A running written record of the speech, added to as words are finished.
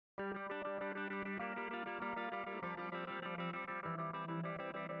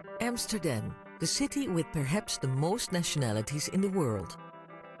Amsterdam, the city with perhaps the most nationalities in the world.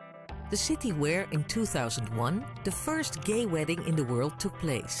 The city where, in 2001, the first gay wedding in the world took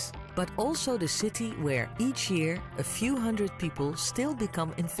place. But also the city where each year a few hundred people still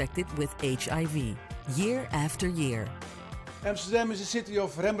become infected with HIV, year after year. Amsterdam is the city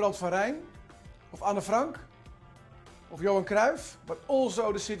of Rembrandt van Rijn, of Anne Frank, of Johan Cruyff, but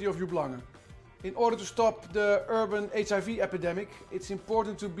also the city of Joep Lange. In order to stop the urban HIV epidemic, it's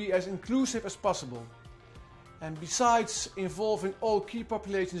important to be as inclusive as possible. And besides involving all key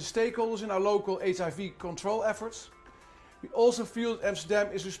population stakeholders in our local HIV control efforts, we also feel that Amsterdam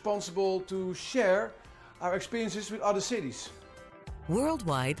is responsible to share our experiences with other cities.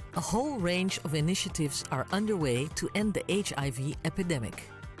 Worldwide, a whole range of initiatives are underway to end the HIV epidemic.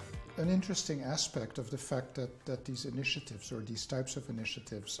 An interesting aspect of the fact that these initiatives or these types of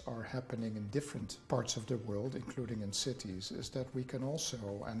initiatives are happening in different parts of the world, including in cities, is that we can also,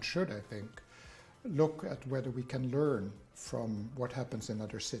 and should I think, look at whether we can learn from what happens in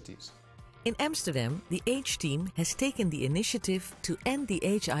other cities. In Amsterdam, the H team has taken the initiative to end the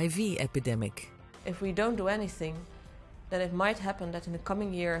HIV epidemic. If we don't do anything, then it might happen that in the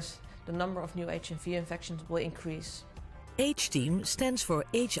coming years the number of new HIV infections will increase. H-Team stands for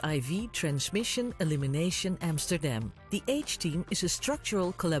HIV Transmission Elimination Amsterdam. The H-Team is a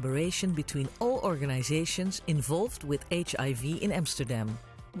structural collaboration between all organizations involved with HIV in Amsterdam.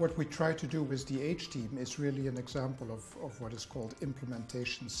 What we try to do with the H-Team is really an example of what is called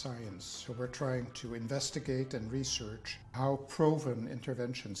implementation science. So we're trying to investigate and research how proven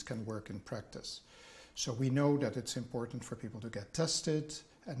interventions can work in practice. So we know that it's important for people to get tested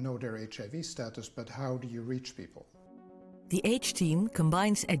and know their HIV status, but how do you reach people? The H-Team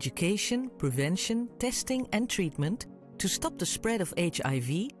combines education, prevention, testing and treatment to stop the spread of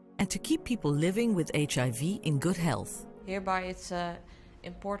HIV and to keep people living with HIV in good health. Hereby it's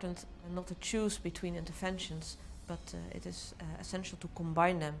important not to choose between interventions, but it is essential to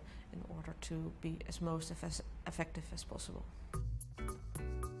combine them in order to be as most effective as possible.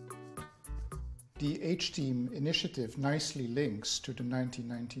 The H-Team initiative nicely links to the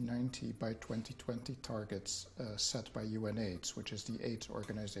 1990 by 2020 targets set by UNAIDS, which is the AIDS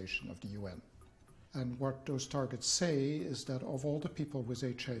organization of the UN. And what those targets say is that of all the people with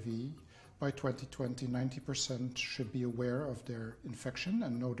HIV, by 2020, 90% should be aware of their infection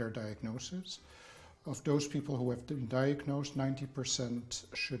and know their diagnosis. Of those people who have been diagnosed, 90%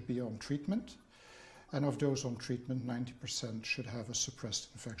 should be on treatment. And of those on treatment, 90% should have a suppressed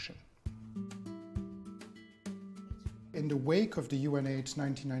infection. In the wake of the UNAIDS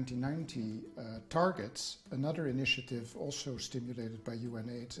 1990 targets, another initiative also stimulated by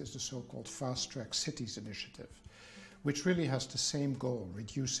UNAIDS is the so-called Fast Track Cities initiative, which really has the same goal,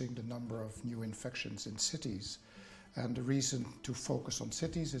 reducing the number of new infections in cities. And the reason to focus on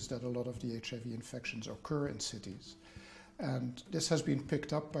cities is that a lot of the HIV infections occur in cities. And this has been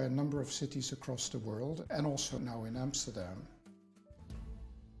picked up by a number of cities across the world and also now in Amsterdam.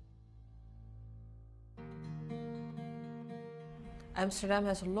 Amsterdam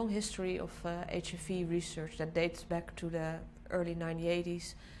has a long history of HIV research that dates back to the early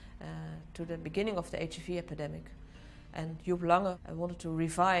 1980s, to the beginning of the HIV epidemic. And Joep Lange wanted to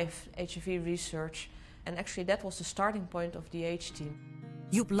revive HIV research, and actually that was the starting point of the H-Team.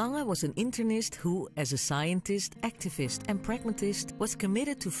 Joep Lange was an internist who, as a scientist, activist and pragmatist, was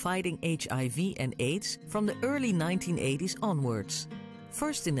committed to fighting HIV and AIDS from the early 1980s onwards.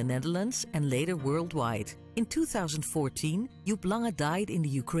 First in the Netherlands and later worldwide. In 2014, Joep Lange died in the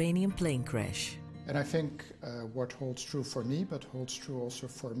Ukrainian plane crash. And I think what holds true for me, but holds true also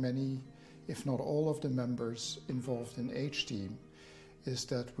for many, if not all of the members involved in H-Team, is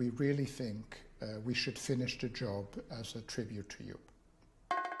that we really think we should finish the job as a tribute to Joep.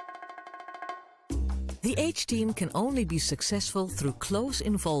 The H-Team can only be successful through close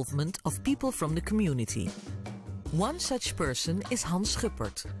involvement of people from the community. One such person is Hans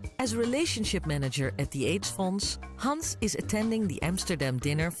Schuppert. As relationship manager at the AIDS Fonds, Hans is attending the Amsterdam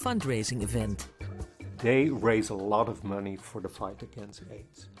Dinner fundraising event. They raise a lot of money for the fight against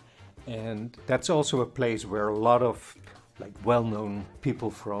AIDS. And that's also a place where a lot of well-known people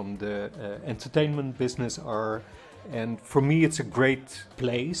from the entertainment business are. And for me it's a great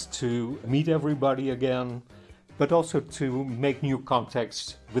place to meet everybody again, but also to make new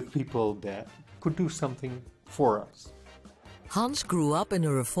contacts with people that could do something for us. Hans grew up in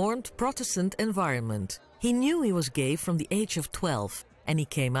a reformed Protestant environment. He knew he was gay from the age of 12 and he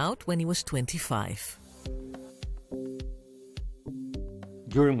came out when he was 25.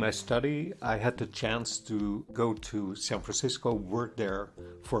 During my study, I had the chance to go to San Francisco, work there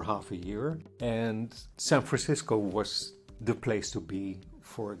for half a year. And San Francisco was the place to be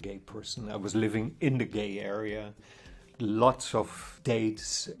for a gay person. I was living in the gay area, lots of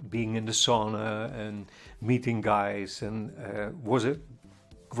dates, being in the sauna and meeting guys, and was a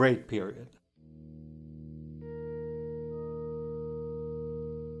great period.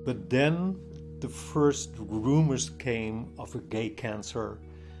 But then the first rumors came of a gay cancer,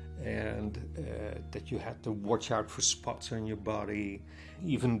 and that you had to watch out for spots on your body.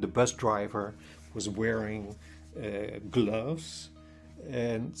 Even the bus driver was wearing gloves,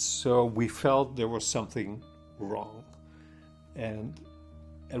 and so we felt there was something wrong. And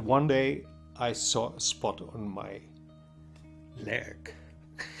one day I saw a spot on my leg,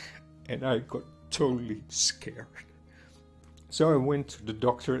 and I got totally scared. So I went to the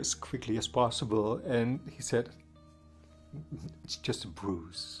doctor as quickly as possible, and he said, "It's just a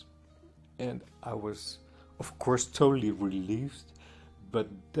bruise." And I was, of course, totally relieved, but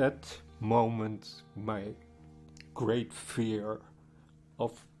that moment, my great fear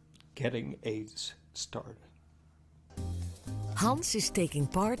of getting AIDS started. Hans is taking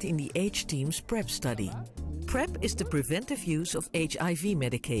part in the H-Team's PrEP study. PrEP is the preventive use of HIV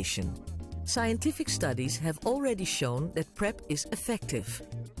medication. Scientific studies have already shown that PrEP is effective.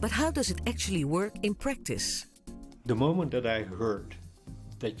 But how does it actually work in practice? The moment that I heard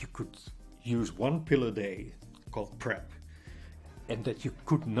that you could use one pill a day called PrEP, and that you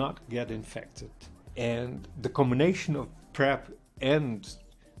could not get infected, and the combination of PrEP and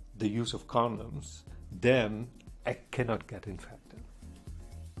the use of condoms, then I cannot get infected.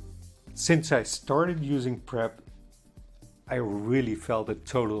 Since I started using PrEP, I really felt a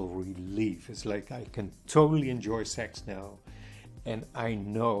total relief. It's like I can totally enjoy sex now, and I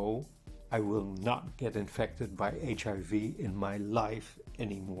know I will not get infected by HIV in my life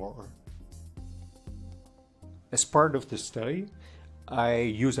anymore. As part of the study, I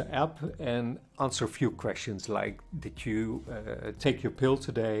use an app and answer a few questions like, did you take your pill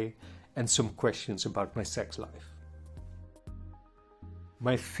today? And some questions about my sex life.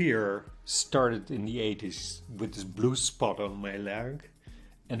 My fear started in the 80s with this blue spot on my leg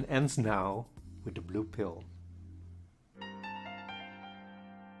and ends now with the blue pill.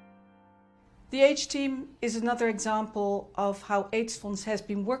 The H-Team is another example of how AIDS Fonds has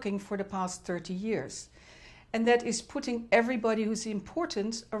been working for the past 30 years. And that is putting everybody who's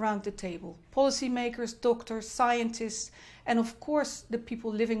important around the table. Policymakers, doctors, scientists, and of course the people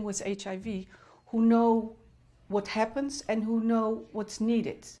living with HIV who know what happens and who know what's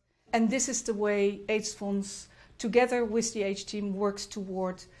needed. And this is the way AIDS Fonds, together with the H-Team, works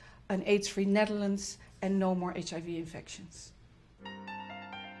toward an AIDS-free Netherlands and no more HIV infections.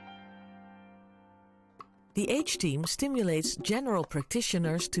 The H-Team stimulates general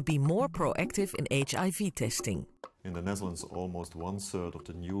practitioners to be more proactive in HIV testing. In the Netherlands, almost 1/3 of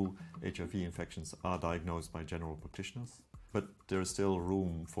the new HIV infections are diagnosed by general practitioners. But there is still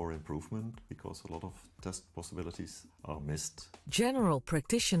room for improvement because a lot of test possibilities are missed. General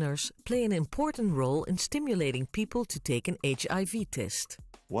practitioners play an important role in stimulating people to take an HIV test.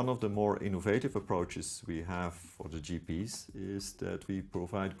 One of the more innovative approaches we have for the GPs is that we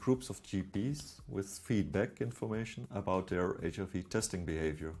provide groups of GPs with feedback information about their HIV testing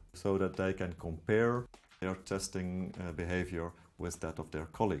behavior so that they can compare their testing behavior with that of their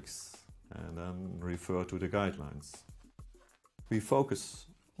colleagues and then refer to the guidelines. We focus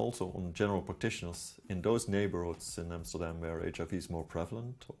also on general practitioners in those neighborhoods in Amsterdam where HIV is more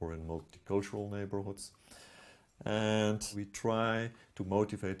prevalent or in multicultural neighborhoods. And we try to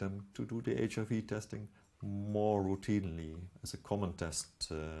motivate them to do the HIV testing more routinely as a common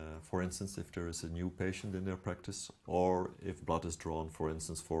test. For instance, if there is a new patient in their practice or if blood is drawn, for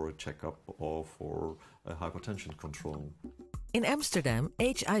instance, for a checkup or for a hypertension control. In Amsterdam,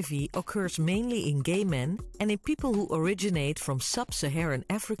 HIV occurs mainly in gay men and in people who originate from sub-Saharan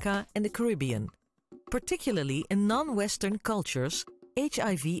Africa and the Caribbean. Particularly in non-Western cultures,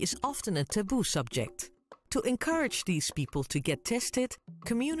 HIV is often a taboo subject. To encourage these people to get tested,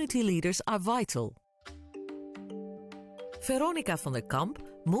 community leaders are vital. Veronica van der Kamp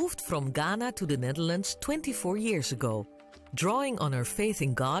moved from Ghana to the Netherlands 24 years ago. Drawing on her faith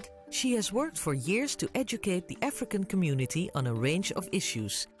in God, she has worked for years to educate the African community on a range of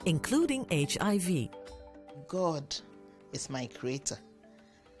issues, including HIV. God is my creator,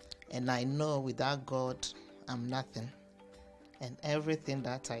 and I know without God, I'm nothing. And everything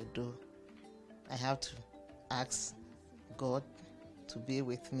that I do, I have to ask God to be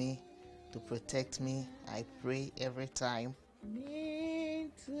with me, to protect me. I pray every time.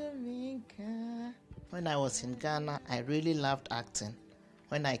 When I was in Ghana, I really loved acting.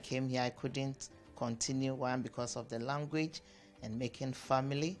 When I came here, I couldn't continue, one, because of the language and making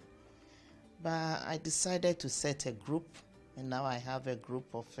family. But I decided to set a group and now I have a group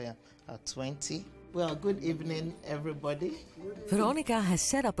of 20. Well, good evening, everybody. Veronica has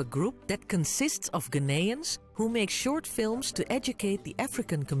set up a group that consists of Ghanaians who make short films to educate the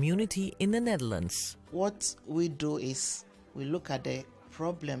African community in the Netherlands. What we do is we look at the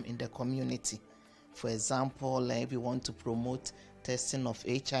problem in the community. For example, if we want to promote testing of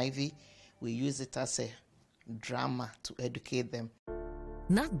HIV, we use it as a drama to educate them.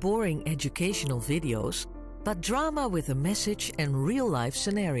 Not boring educational videos, but drama with a message and real-life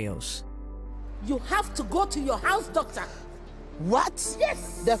scenarios. You have to go to your house doctor. What?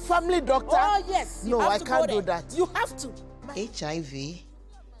 Yes. The family doctor? Oh, yes. No, I can't do that. You have to. HIV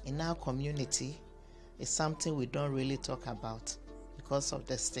in our community is something we don't really talk about because of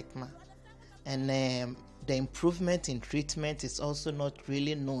the stigma. And the improvement in treatment is also not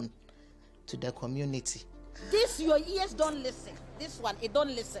really known to the community. This, your ears don't listen. This one, it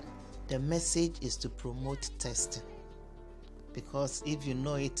don't listen. The message is to promote testing. Because if you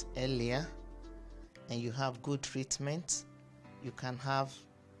know it earlier and you have good treatment, you can have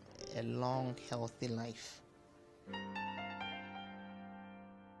a long, healthy life.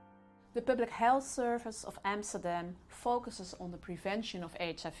 The Public Health Service of Amsterdam focuses on the prevention of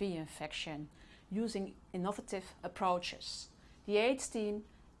HIV infection using innovative approaches. The AIDS team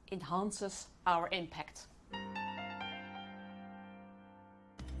enhances our impact.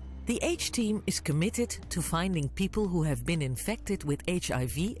 The H team is committed to finding people who have been infected with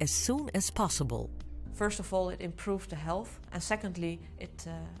HIV as soon as possible. First of all, it improves the health, and secondly, it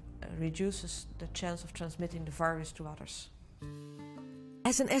reduces the chance of transmitting the virus to others.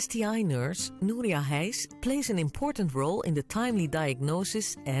 As an STI nurse, Nuria Heijs plays an important role in the timely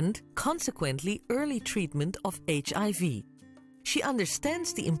diagnosis and, consequently, early treatment of HIV. She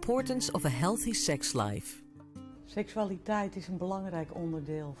understands the importance of a healthy sex life. Seksualiteit is een belangrijk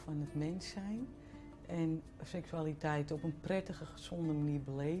onderdeel van het mens zijn. En seksualiteit op een prettige, gezonde manier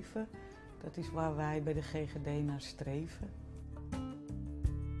beleven, dat is waar wij bij de GGD naar streven.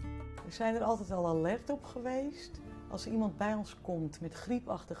 We zijn er altijd al alert op geweest. Als iemand bij ons komt met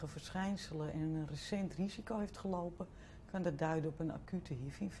griepachtige verschijnselen en een recent risico heeft gelopen, kan dat duiden op een acute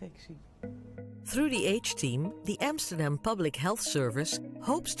HIV-infectie. Through the H-team, the Amsterdam Public Health Service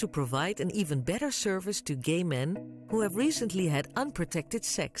hopes to provide an even better service to gay men who have recently had unprotected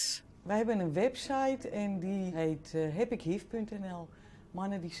sex. Wij hebben een website en die heet hebikhiv.nl.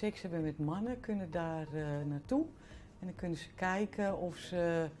 Mannen die seks hebben met mannen kunnen daar naartoe. En dan kunnen ze kijken of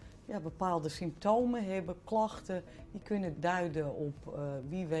ze bepaalde symptomen hebben, klachten. Die kunnen duiden op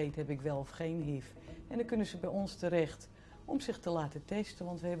wie weet heb ik wel of geen HIV. En dan kunnen ze bij ons terecht om zich te laten testen.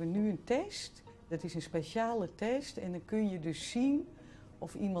 Want we hebben nu een test. Dat is een speciale test. En dan kun je dus zien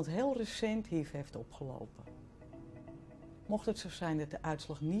of iemand heel recent HIV heeft opgelopen. Mocht het zo zijn dat de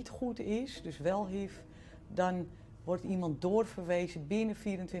uitslag niet goed is, dus wel HIV, dan wordt iemand doorverwezen binnen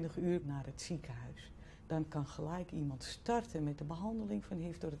 24 uur naar het ziekenhuis. Dan kan gelijk iemand starten met de behandeling van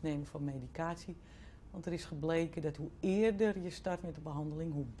HIV door het nemen van medicatie. Want er is gebleken dat hoe eerder je start met de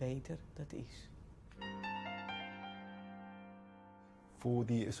behandeling, hoe beter dat is. For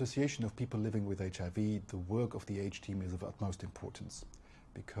the Association of People Living with HIV, the work of the H-team is of utmost importance.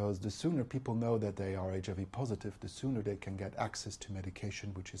 Because the sooner people know that they are HIV positive, the sooner they can get access to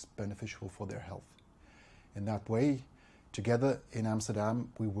medication which is beneficial for their health. In that way, together in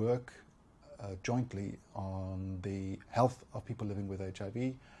Amsterdam, we work jointly on the health of people living with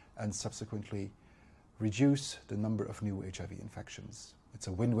HIV and subsequently reduce the number of new HIV infections. It's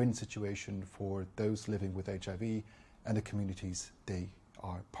a win-win situation for those living with HIV and the communities they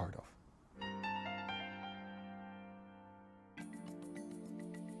are part of.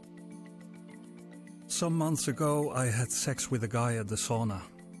 Some months ago, I had sex with a guy at the sauna,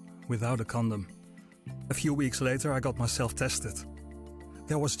 without a condom. A few weeks later, I got myself tested.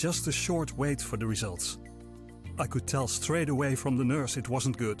 There was just a short wait for the results. I could tell straight away from the nurse it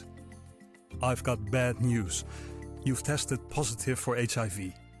wasn't good. I've got bad news. You've tested positive for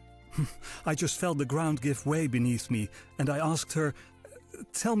HIV. I just felt the ground give way beneath me, and I asked her,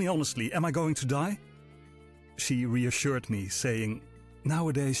 "Tell me honestly, am I going to die?" She reassured me, saying,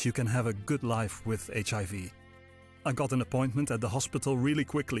 "Nowadays you can have a good life with HIV." I got an appointment at the hospital really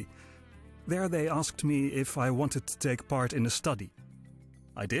quickly. There they asked me if I wanted to take part in a study.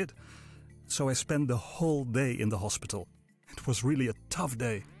 I did. So I spent the whole day in the hospital. It was really a tough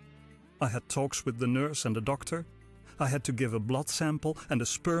day. I had talks with the nurse and the doctor. I had to give a blood sample and a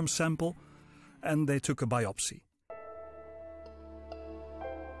sperm sample, and they took a biopsy.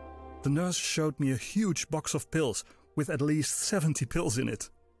 The nurse showed me a huge box of pills with at least 70 pills in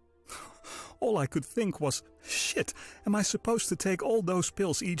it. All I could think was, shit, am I supposed to take all those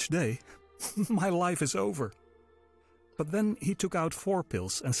pills each day? My life is over. But then he took out 4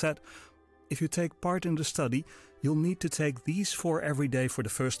 pills and said, if you take part in the study, you'll need to take these 4 every day for the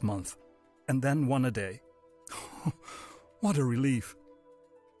first month, and then 1 a day. What a relief.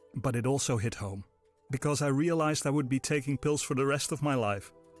 But it also hit home, because I realized I would be taking pills for the rest of my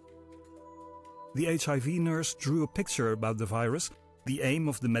life. The HIV nurse drew a picture about the virus, the aim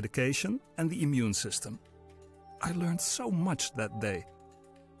of the medication and the immune system. I learned so much that day.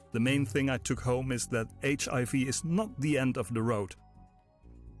 The main thing I took home is that HIV is not the end of the road.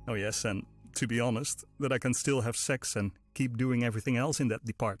 Oh yes, and to be honest, that I can still have sex and keep doing everything else in that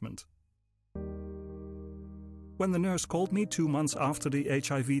department. When the nurse called me 2 months after the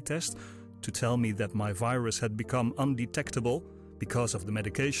HIV test to tell me that my virus had become undetectable because of the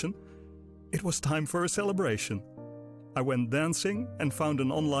medication, it was time for a celebration. I went dancing and found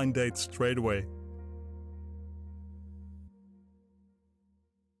an online date straight away.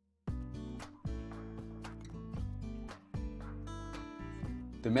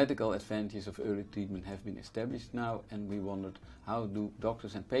 The medical advantages of early treatment have been established now, and we wondered how do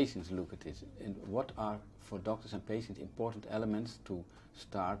doctors and patients look at this, and what are for doctors and patients important elements to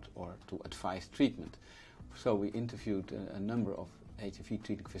start or to advise treatment. So we interviewed a number of HIV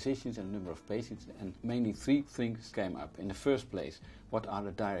treating physicians and a number of patients, and mainly 3 things came up. In the first place, what are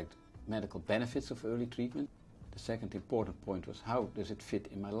the direct medical benefits of early treatment? The second important point was, how does it fit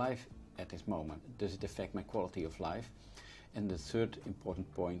in my life at this moment? Does it affect my quality of life? And the third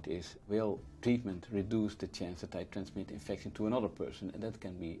important point is, will treatment reduce the chance that I transmit infection to another person? And that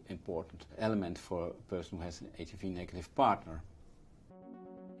can be an important element for a person who has an HIV-negative partner.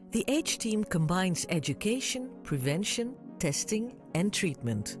 The H team combines education, prevention, testing and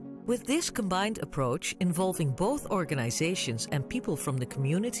treatment. With this combined approach involving both organizations and people from the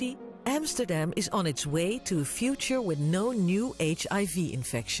community, Amsterdam is on its way to a future with no new HIV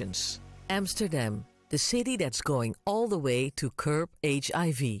infections. Amsterdam, the city that's going all the way to curb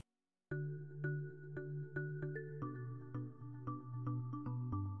HIV.